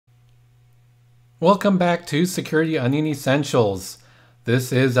Welcome back to Security Onion Essentials.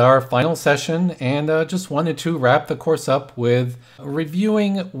 This is our final session, and just wanted to wrap the course up with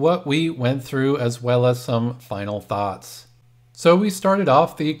reviewing what we went through as well as some final thoughts. So we started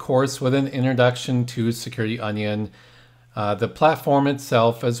off the course with an introduction to Security Onion, the platform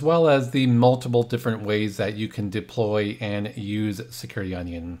itself, as well as the multiple different ways that you can deploy and use Security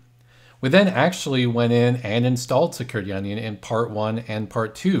Onion. We then actually went in and installed Security Onion in part 1 and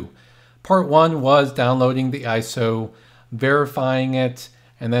part 2. Part 1 was downloading the ISO, verifying it,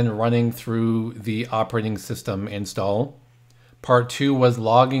 and then running through the operating system install. Part 2 was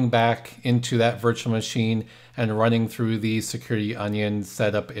logging back into that virtual machine and running through the Security Onion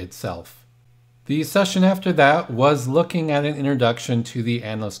setup itself. The session after that was looking at an introduction to the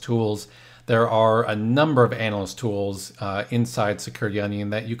analyst tools. There are a number of analyst tools inside Security Onion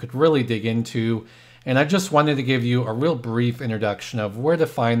that you could really dig into. And I just wanted to give you a real brief introduction of where to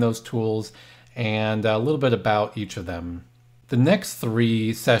find those tools and a little bit about each of them. The next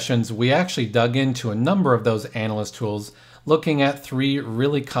 3 sessions, we actually dug into a number of those analyst tools, looking at 3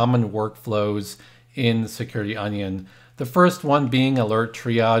 really common workflows in Security Onion. The first one being alert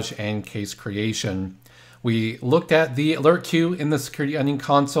triage and case creation. We looked at the alert queue in the Security Onion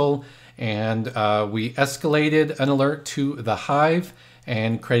console, and we escalated an alert to the Hive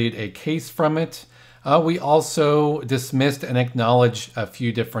and created a case from it. We also dismissed and acknowledged a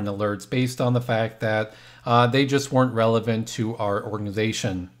few different alerts based on the fact that they just weren't relevant to our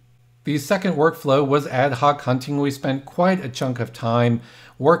organization. The second workflow was ad hoc hunting. We spent quite a chunk of time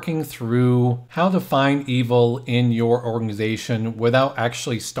working through how to find evil in your organization without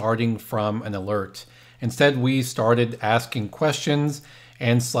actually starting from an alert. Instead, we started asking questions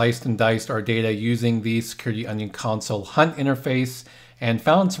and sliced and diced our data using the Security Onion console hunt interface, and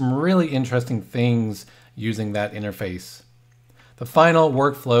found some really interesting things using that interface. The final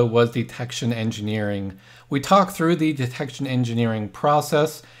workflow was detection engineering. We talked through the detection engineering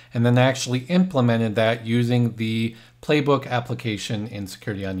process and then actually implemented that using the playbook application in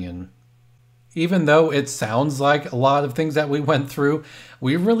Security Onion. Even though it sounds like a lot of things that we went through,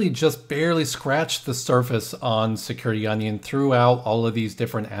 we really just barely scratched the surface on Security Onion throughout all of these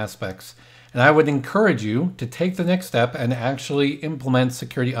different aspects. And I would encourage you to take the next step and actually implement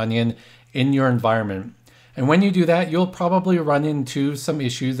Security Onion in your environment. And when you do that, you'll probably run into some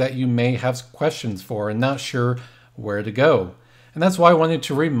issues that you may have questions for and not sure where to go. And that's why I wanted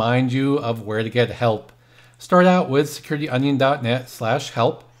to remind you of where to get help. Start out with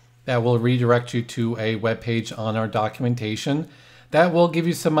securityonion.net/help. That will redirect you to a webpage on our documentation. That will give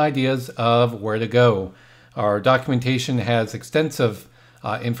you some ideas of where to go. Our documentation has extensive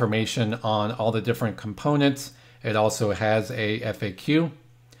information on all the different components. It also has a FAQ.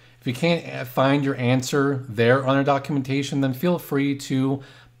 If you can't find your answer there on our documentation, then feel free to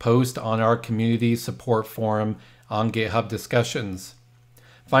post on our community support forum on GitHub discussions.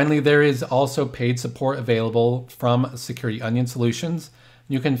 Finally, there is also paid support available from Security Onion Solutions.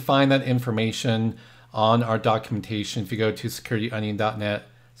 You can find that information on our documentation if you go to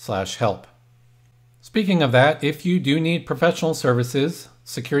securityonion.net/help. Speaking of that, if you do need professional services,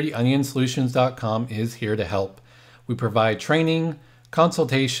 SecurityOnionSolutions.com is here to help. We provide training,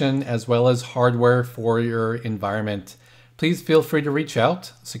 consultation, as well as hardware for your environment. Please feel free to reach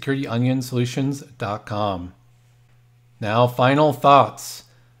out, SecurityOnionSolutions.com. Now, final thoughts.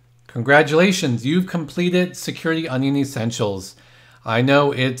 Congratulations, you've completed Security Onion Essentials. I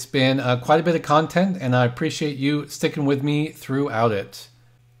know it's been quite a bit of content, and I appreciate you sticking with me throughout it.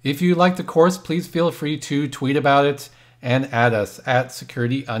 If you like the course, please feel free to tweet about it and add us at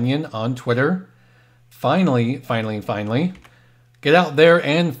Security Onion on Twitter. Finally, get out there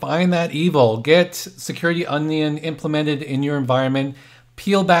and find that evil. Get Security Onion implemented in your environment.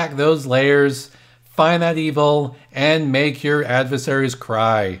 Peel back those layers, find that evil, and make your adversaries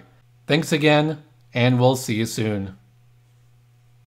cry. Thanks again, and we'll see you soon.